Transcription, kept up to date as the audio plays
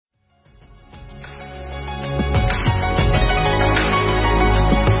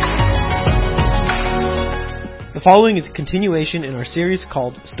The following is a continuation in our series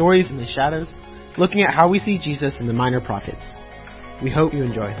called Stories in the Shadows, looking at how we see Jesus in the minor prophets. We hope you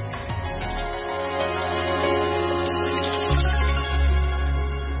enjoy.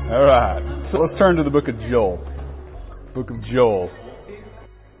 All right, so let's turn to the book of Joel. Book of Joel.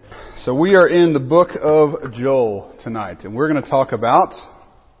 So we are in the book of Joel tonight, and we're going to talk about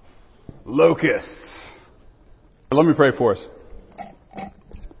locusts. Let me pray for us.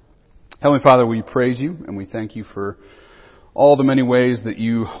 Heavenly Father, we praise you and we thank you for all the many ways that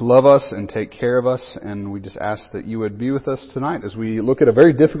you love us and take care of us, and we just ask that you would be with us tonight as we look at a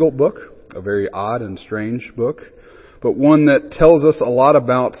very difficult book, a very odd and strange book, but one that tells us a lot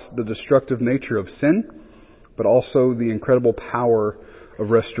about the destructive nature of sin, but also the incredible power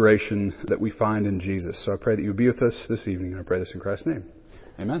of restoration that we find in Jesus. So I pray that you would be with us this evening, and I pray this in Christ's name.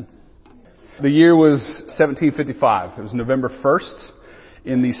 Amen. The year was 1755. It was November 1st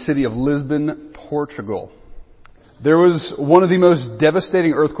in the city of Lisbon, Portugal. There was one of the most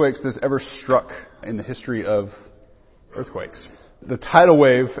devastating earthquakes that's ever struck in the history of earthquakes. The tidal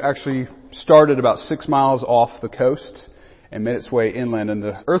wave actually started about 6 miles off the coast and made its way inland. And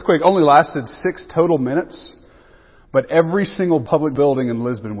the earthquake only lasted 6 total minutes, but every single public building in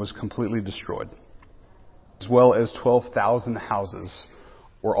Lisbon was completely destroyed, as well as 12,000 houses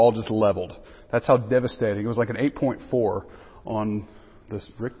were all just leveled. That's how devastating. It was like an 8.4 on the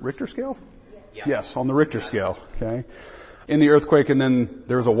Richter scale? Yeah. Yes, on the Richter scale. Okay. In the earthquake, and then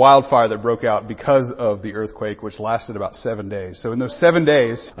there was a wildfire that broke out because of the earthquake, which lasted about 7 days. So in those 7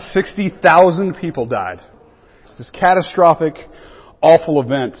 days, 60,000 people died. It's this catastrophic, awful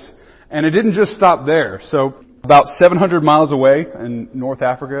event. And it didn't just stop there. So about 700 miles away in North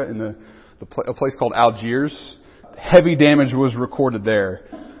Africa, in a place called Algiers, heavy damage was recorded there.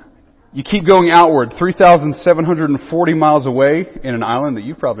 You keep going outward, 3,740 miles away in an island that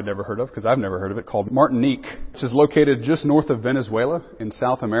you've probably never heard of, because I've never heard of it, called Martinique, which is located just north of Venezuela in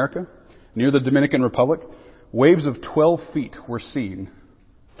South America, near the Dominican Republic. Waves of 12 feet were seen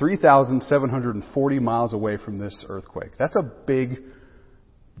 3,740 miles away from this earthquake. That's a big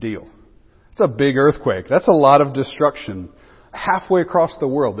deal. It's a big earthquake. That's a lot of destruction. Halfway across the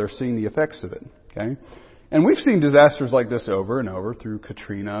world, they're seeing the effects of it. Okay? And we've seen disasters like this over and over through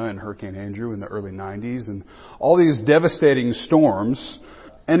Katrina and Hurricane Andrew in the early 90s and all these devastating storms.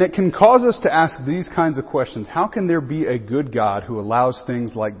 And it can cause us to ask these kinds of questions. How can there be a good God who allows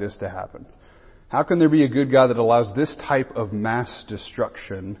things like this to happen? How can there be a good God that allows this type of mass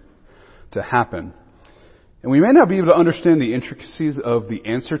destruction to happen? And we may not be able to understand the intricacies of the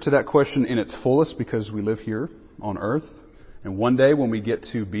answer to that question in its fullest because we live here on earth. And one day when we get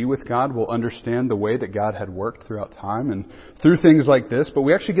to be with God, we'll understand the way that God had worked throughout time and through things like this. But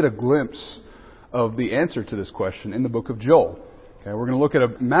we actually get a glimpse of the answer to this question in the book of Joel. Okay, we're going to look at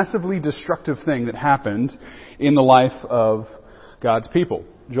a massively destructive thing that happened in the life of God's people.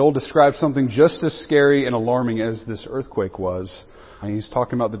 Joel describes something just as scary and alarming as this earthquake was. And he's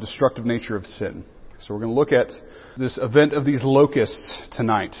talking about the destructive nature of sin. So we're going to look at this event of these locusts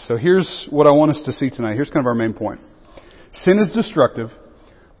tonight. So here's what I want us to see tonight. Here's kind of our main point. Sin is destructive,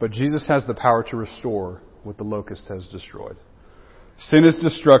 but Jesus has the power to restore what the locust has destroyed. Sin is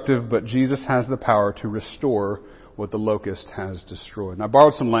destructive, but Jesus has the power to restore what the locust has destroyed. And I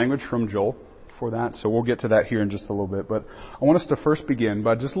borrowed some language from Joel for that, so we'll get to that here in just a little bit. But I want us to first begin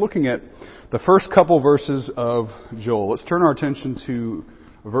by just looking at the first couple verses of Joel. Let's turn our attention to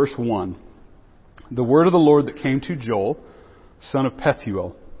verse 1. The word of the Lord that came to Joel, son of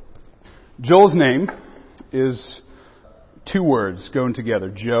Pethuel. Joel's name is 2 words going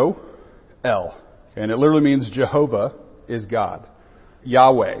together, Jo-El. And it literally means Jehovah is God.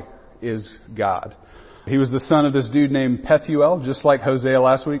 Yahweh is God. He was the son of this dude named Pethuel, just like Hosea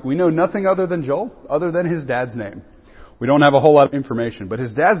last week. We know nothing other than Joel, other than his dad's name. We don't have a whole lot of information, but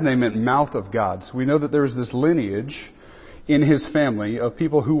his dad's name meant mouth of God. So we know that there was this lineage in his family of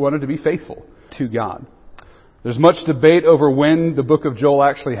people who wanted to be faithful to God. There's much debate over when the book of Joel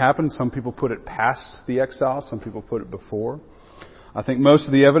actually happened. Some people put it past the exile. Some people put it before. I think most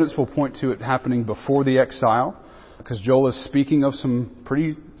of the evidence will point to it happening before the exile, because Joel is speaking of some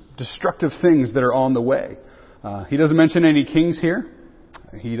pretty destructive things that are on the way. He doesn't mention any kings here.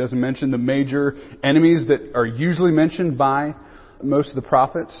 He doesn't mention the major enemies that are usually mentioned by most of the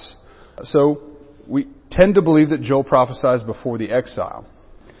prophets. So we tend to believe that Joel prophesies before the exile.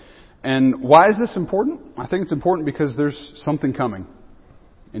 And why is this important? I think it's important because there's something coming.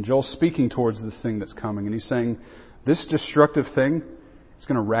 And Joel's speaking towards this thing that's coming. And he's saying, this destructive thing is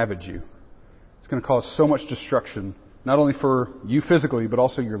going to ravage you. It's going to cause so much destruction, not only for you physically, but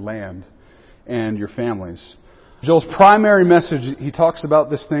also your land and your families. Joel's primary message, he talks about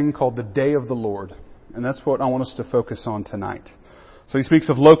this thing called the day of the Lord. And that's what I want us to focus on tonight. So he speaks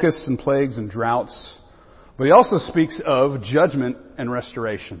of locusts and plagues and droughts, but he also speaks of judgment and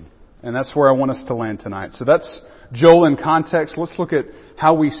restoration. And that's where I want us to land tonight. So that's Joel in context. Let's look at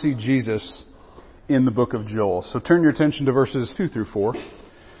how we see Jesus in the book of Joel. So turn your attention to verses 2 through 4.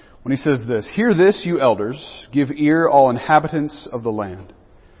 When he says this, "Hear this, you elders, give ear, all inhabitants of the land.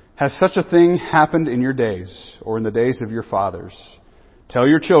 Has such a thing happened in your days, or in the days of your fathers? Tell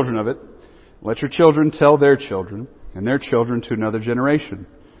your children of it. Let your children tell their children, and their children to another generation."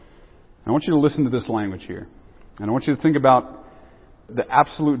 I want you to listen to this language here. And I want you to think about the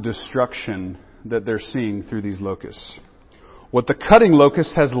absolute destruction that they're seeing through these locusts. "What the cutting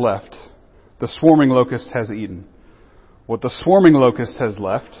locust has left, the swarming locust has eaten. What the swarming locust has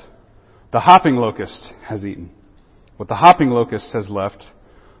left, the hopping locust has eaten. What the hopping locust has left,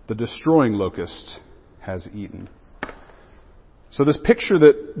 the destroying locust has eaten." So this picture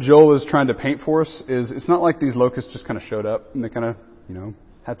that Joel is trying to paint for us is, it's not like these locusts just kind of showed up and they kind of,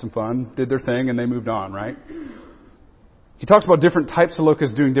 had some fun, did their thing, and they moved on, right? He talks about different types of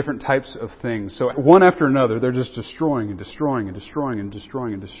locusts doing different types of things. So one after another, they're just destroying and destroying and destroying and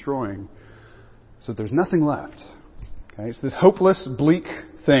destroying and destroying. So there's nothing left. Okay, it's this hopeless, bleak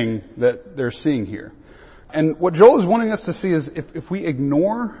thing that they're seeing here. And what Joel is wanting us to see is if we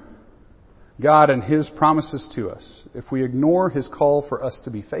ignore God and His promises to us, if we ignore His call for us to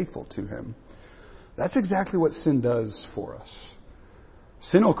be faithful to Him, that's exactly what sin does for us.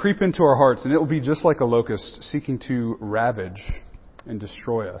 Sin will creep into our hearts, and it will be just like a locust seeking to ravage and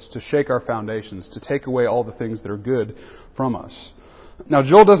destroy us, to shake our foundations, to take away all the things that are good from us. Now,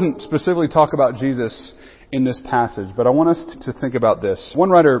 Joel doesn't specifically talk about Jesus in this passage, but I want us to think about this.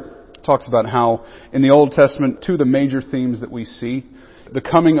 One writer talks about how in the Old Testament, two of the major themes that we see, the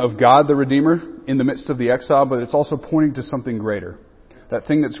coming of God the Redeemer in the midst of the exile, but it's also pointing to something greater. That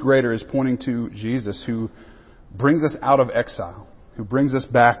thing that's greater is pointing to Jesus, who brings us out of exile, who brings us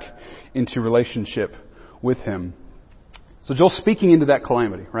back into relationship with Him. So Joel's speaking into that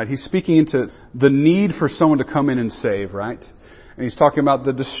calamity, right? He's speaking into the need for someone to come in and save, right? And he's talking about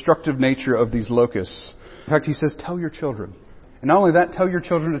the destructive nature of these locusts. In fact, he says, tell your children. And not only that, tell your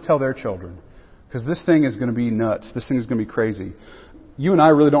children to tell their children. Because this thing is going to be nuts. This thing is going to be crazy. You and I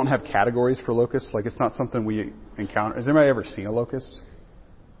really don't have categories for locusts. Like, it's not something we encounter. Has anybody ever seen a locust?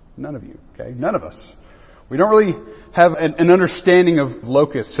 None of you, okay? None of us. We don't really have an understanding of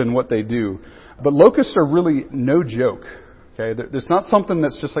locusts and what they do. But locusts are really no joke. Okay, there's not something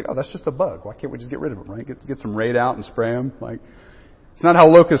that's just like, oh, that's just a bug. Why can't we just get rid of them, right? Get some Raid out and spray them. Like, it's not how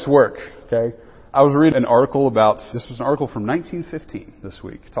locusts work. Okay, I was reading an article about, this was an article from 1915 this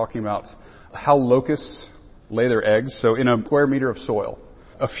week, talking about how locusts lay their eggs. So in a square meter of soil,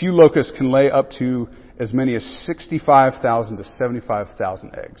 a few locusts can lay up to as many as 65,000 to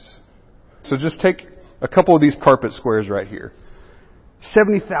 75,000 eggs. So just take a couple of these carpet squares right here.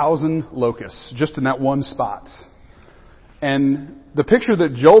 70,000 locusts just in that one spot. And the picture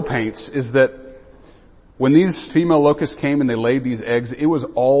that Joel paints is that when these female locusts came and they laid these eggs, it was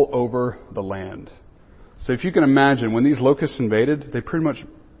all over the land. So if you can imagine, when these locusts invaded, they pretty much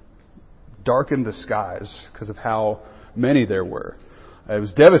darkened the skies because of how many there were. It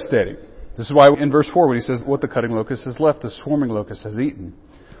was devastating. This is why in verse 4 when he says, what the cutting locust has left, the swarming locust has eaten.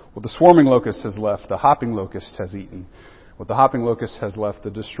 What the swarming locust has left, the hopping locust has eaten. What the hopping locust has left,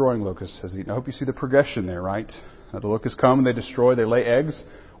 the destroying locust has eaten. I hope you see the progression there, right? The locusts come and they destroy, they lay eggs,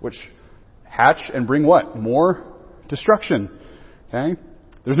 which hatch and bring what? More destruction. Okay?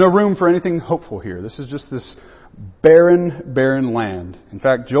 There's no room for anything hopeful here. This is just this barren, barren land. In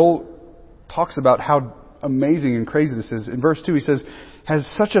fact, Joel talks about how amazing and crazy this is. In verse 2 he says, has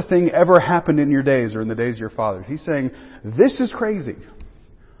such a thing ever happened in your days or in the days of your fathers? He's saying, this is crazy.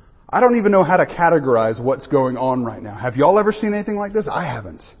 I don't even know how to categorize what's going on right now. Have y'all ever seen anything like this? I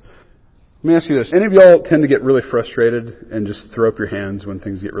haven't. Let me ask you this. Any of y'all tend to get really frustrated and just throw up your hands when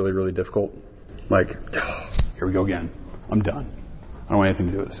things get really, really difficult? Like, here we go again. I'm done. I don't want anything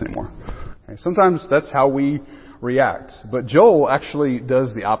to do with this anymore. Okay, sometimes that's how we react. But Joel actually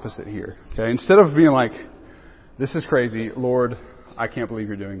does the opposite here. Okay, instead of being like, this is crazy, Lord, I can't believe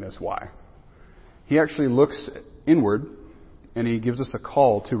you're doing this. Why? He actually looks inward and he gives us a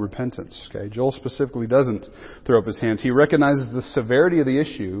call to repentance. Okay, Joel specifically doesn't throw up his hands. He recognizes the severity of the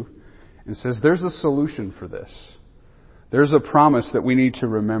issue and says, there's a solution for this. There's a promise that we need to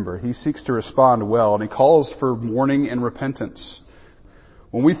remember. He seeks to respond well, and he calls for mourning and repentance.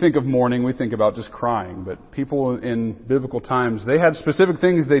 When we think of mourning, we think about just crying. But people in biblical times, they had specific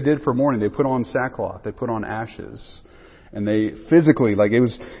things they did for mourning. They put on sackcloth. They put on ashes. And they physically, like it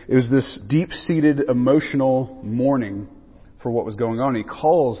was this deep-seated emotional mourning for what was going on. He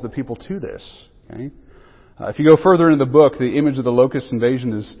calls the people to this. Okay? If you go further into the book, the image of the locust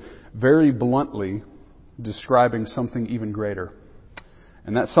invasion is very bluntly describing something even greater.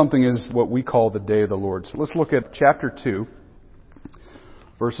 And that something is what we call the day of the Lord. So let's look at chapter 2,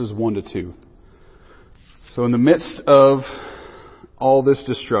 verses 1 to 2. So in the midst of all this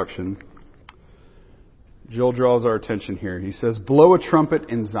destruction, Joel draws our attention here. He says, "Blow a trumpet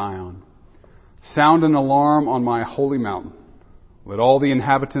in Zion. Sound an alarm on my holy mountain. Let all the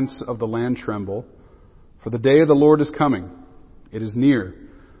inhabitants of the land tremble. For the day of the Lord is coming. It is near.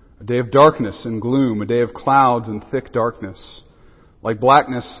 A day of darkness and gloom, a day of clouds and thick darkness. Like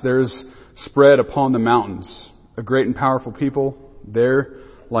blackness there is spread upon the mountains. A great and powerful people there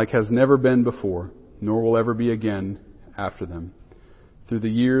like has never been before, nor will ever be again after them, through the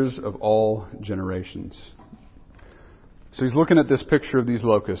years of all generations." So he's looking at this picture of these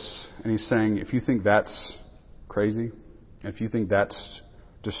locusts, and he's saying, if you think that's crazy, if you think that's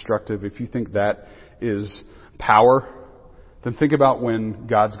destructive, if you think that is power, then think about when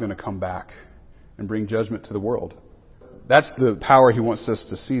God's going to come back and bring judgment to the world. That's the power he wants us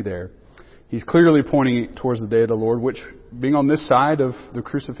to see there. He's clearly pointing towards the day of the Lord, which, being on this side of the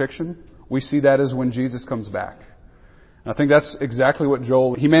crucifixion, we see that as when Jesus comes back. And I think that's exactly what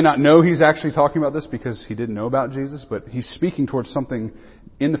Joel, he may not know he's actually talking about this because he didn't know about Jesus, but he's speaking towards something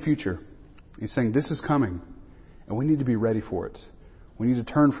in the future. He's saying this is coming, and we need to be ready for it. We need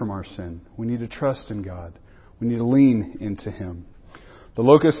to turn from our sin. We need to trust in God. We need to lean into Him. The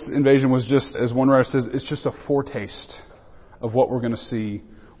locust invasion was just, as one writer says, it's just a foretaste of what we're going to see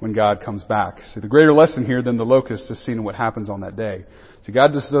when God comes back. See, the greater lesson here than the locust is seeing what happens on that day. See,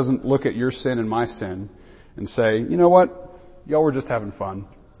 God just doesn't look at your sin and my sin and say, you know what, y'all were just having fun.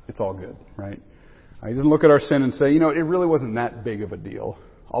 It's all good, right? He doesn't look at our sin and say, you know, it really wasn't that big of a deal.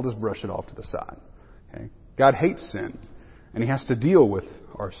 I'll just brush it off to the side. Okay? God hates sin, and He has to deal with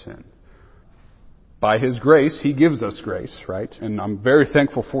our sin. By His grace, He gives us grace, right? And I'm very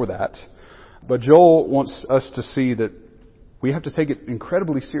thankful for that. But Joel wants us to see that we have to take it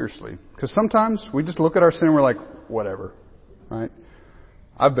incredibly seriously. Because sometimes we just look at our sin and we're like, whatever, right?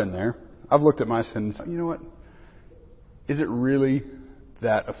 I've been there. I've looked at my sin and said, you know what? Is it really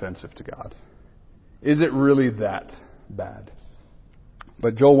that offensive to God? Is it really that bad?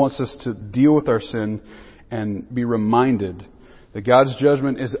 But Joel wants us to deal with our sin and be reminded that God's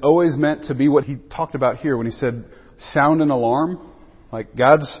judgment is always meant to be what He talked about here when He said, sound an alarm. Like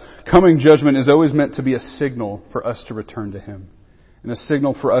God's coming judgment is always meant to be a signal for us to return to Him. And a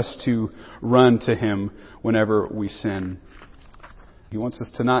signal for us to run to Him whenever we sin. He wants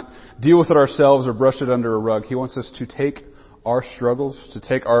us to not deal with it ourselves or brush it under a rug. He wants us to take our struggles, to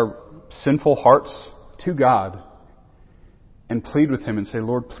take our sinful hearts to God and plead with Him and say,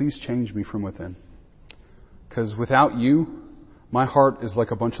 Lord, please change me from within. Because without You, my heart is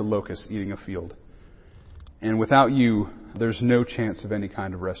like a bunch of locusts eating a field. And without You, there's no chance of any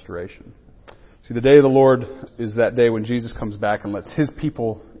kind of restoration. See, the day of the Lord is that day when Jesus comes back and lets His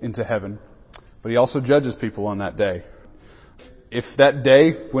people into heaven. But He also judges people on that day. If that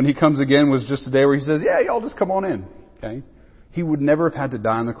day, when He comes again, was just a day where He says, yeah, y'all just come on in, okay? He would never have had to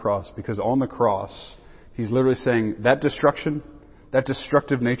die on the cross, because on the cross, He's literally saying, that destruction, that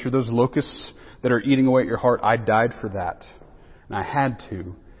destructive nature, those locusts that are eating away at your heart, I died for that. And I had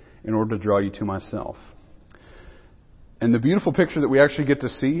to, in order to draw you to myself. And the beautiful picture that we actually get to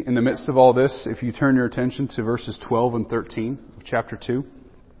see in the midst of all this, if you turn your attention to verses 12 and 13 of chapter 2,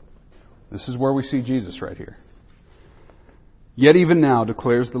 this is where we see Jesus right here. Yet even now,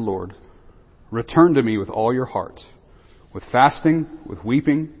 declares the Lord, return to me with all your heart, with fasting, with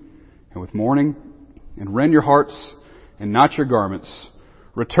weeping, and with mourning, and rend your hearts and not your garments.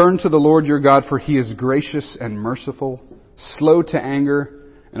 Return to the Lord your God, for He is gracious and merciful, slow to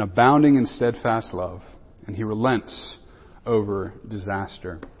anger, and abounding in steadfast love, and He relents over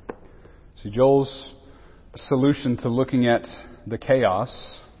disaster. See, Joel's solution to looking at the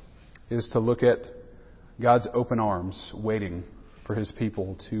chaos is to look at God's open arms waiting for His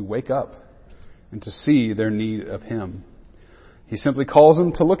people to wake up and to see their need of Him. He simply calls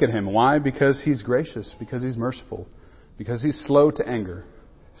them to look at Him. Why? Because He's gracious, because He's merciful, because He's slow to anger,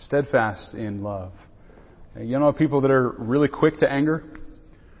 steadfast in love. You know people that are really quick to anger,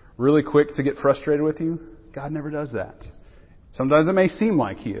 really quick to get frustrated with you? God never does that. Sometimes it may seem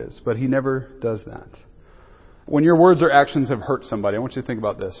like He is, but He never does that. When your words or actions have hurt somebody, I want you to think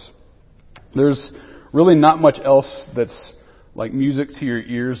about this. There's really not much else that's like music to your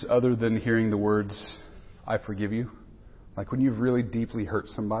ears other than hearing the words, I forgive you. Like when you've really deeply hurt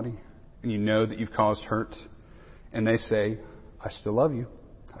somebody and you know that you've caused hurt and they say, I still love you.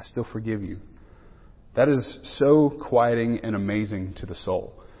 I still forgive you. That is so quieting and amazing to the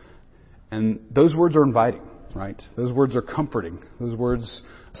soul. And those words are inviting, right? Those words are comforting. Those words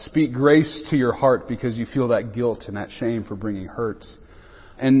speak grace to your heart because you feel that guilt and that shame for bringing hurt.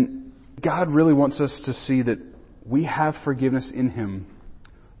 And God really wants us to see that we have forgiveness in Him.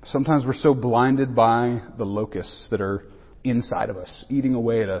 Sometimes we're so blinded by the locusts that are inside of us, eating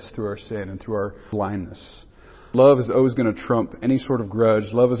away at us through our sin and through our blindness. Love is always going to trump any sort of grudge.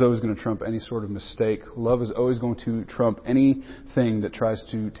 Love is always going to trump any sort of mistake. Love is always going to trump anything that tries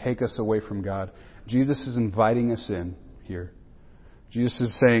to take us away from God. Jesus is inviting us in here. Jesus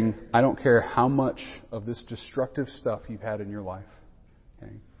is saying, I don't care how much of this destructive stuff you've had in your life.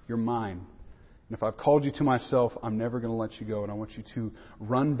 Okay? You're mine. And if I've called you to myself, I'm never going to let you go. And I want you to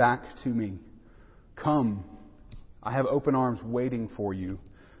run back to me. Come. I have open arms waiting for you.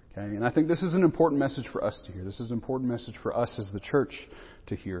 Okay? And I think this is an important message for us to hear. This is an important message for us as the church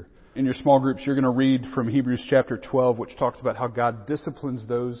to hear. In your small groups, you're going to read from Hebrews chapter 12, which talks about how God disciplines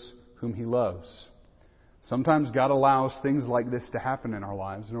those whom He loves. Sometimes God allows things like this to happen in our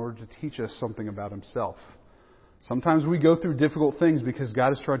lives in order to teach us something about Himself. Sometimes we go through difficult things because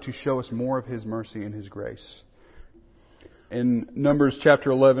God is trying to show us more of His mercy and His grace. In Numbers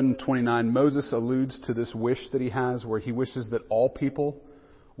chapter 11:29, Moses alludes to this wish that he has where he wishes that all people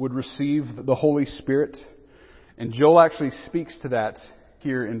would receive the Holy Spirit. And Joel actually speaks to that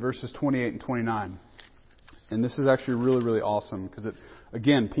here in verses 28 and 29. And this is actually really, really awesome because it,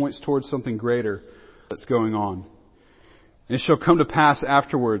 again, points towards something greater that's going on. And it shall come to pass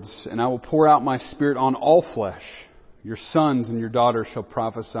afterwards, and I will pour out my Spirit on all flesh. Your sons and your daughters shall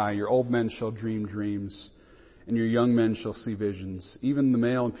prophesy, your old men shall dream dreams, and your young men shall see visions. Even the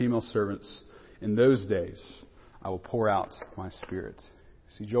male and female servants, in those days, I will pour out my Spirit.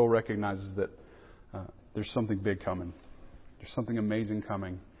 See, Joel recognizes that there's something big coming. There's something amazing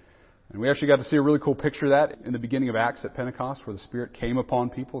coming. And we actually got to see a really cool picture of that in the beginning of Acts at Pentecost, where the Spirit came upon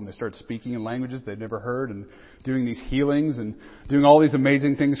people and they started speaking in languages they'd never heard and doing these healings and doing all these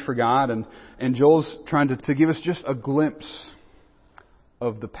amazing things for God. And Joel's trying to give us just a glimpse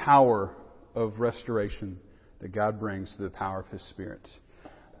of the power of restoration that God brings through the power of His Spirit.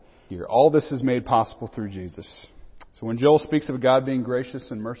 Here, all this is made possible through Jesus. So when Joel speaks of God being gracious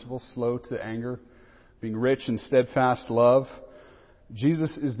and merciful, slow to anger, being rich in steadfast love,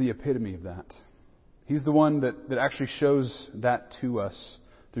 Jesus is the epitome of that. He's the one that actually shows that to us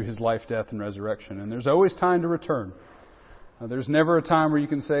through His life, death, and resurrection. And there's always time to return. There's never a time where you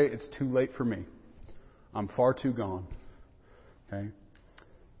can say, it's too late for me. I'm far too gone. Okay?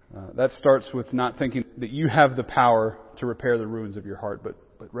 That starts with not thinking that you have the power to repair the ruins of your heart, but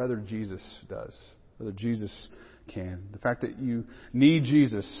rather Jesus does. Rather Jesus can. The fact that you need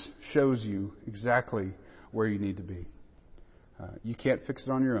Jesus shows you exactly where you need to be. You can't fix it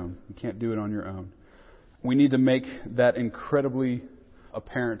on your own. You can't do it on your own. We need to make that incredibly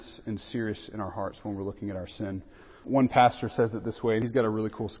apparent and serious in our hearts when we're looking at our sin. One pastor says it this way. He's got a really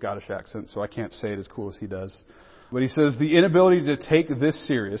cool Scottish accent, so I can't say it as cool as he does. But he says, the inability to take this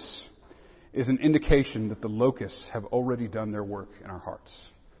serious is an indication that the locusts have already done their work in our hearts.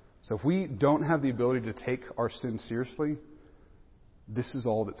 So if we don't have the ability to take our sin seriously, this is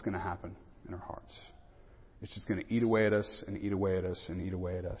all that's going to happen in our hearts. It's just going to eat away at us and eat away at us and eat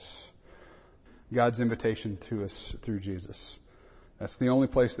away at us. God's invitation to us through Jesus. That's the only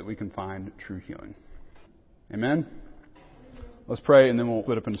place that we can find true healing. Amen? Let's pray and then we'll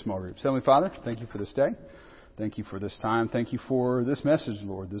split up into small groups. Heavenly Father, thank you for this day. Thank you for this time. Thank you for this message,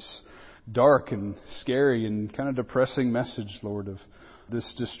 Lord. This dark and scary and kind of depressing message, Lord, of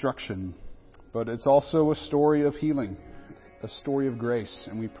this destruction. But it's also a story of healing, a story of grace.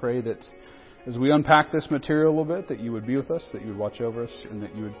 And we pray that as we unpack this material a little bit, that you would be with us, that you would watch over us, and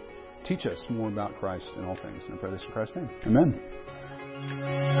that you would teach us more about Christ in all things. And I pray this in Christ's name. Amen.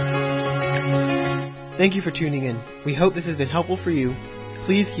 Thank you for tuning in. We hope this has been helpful for you.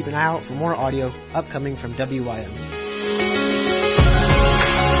 Please keep an eye out for more audio upcoming from WYM.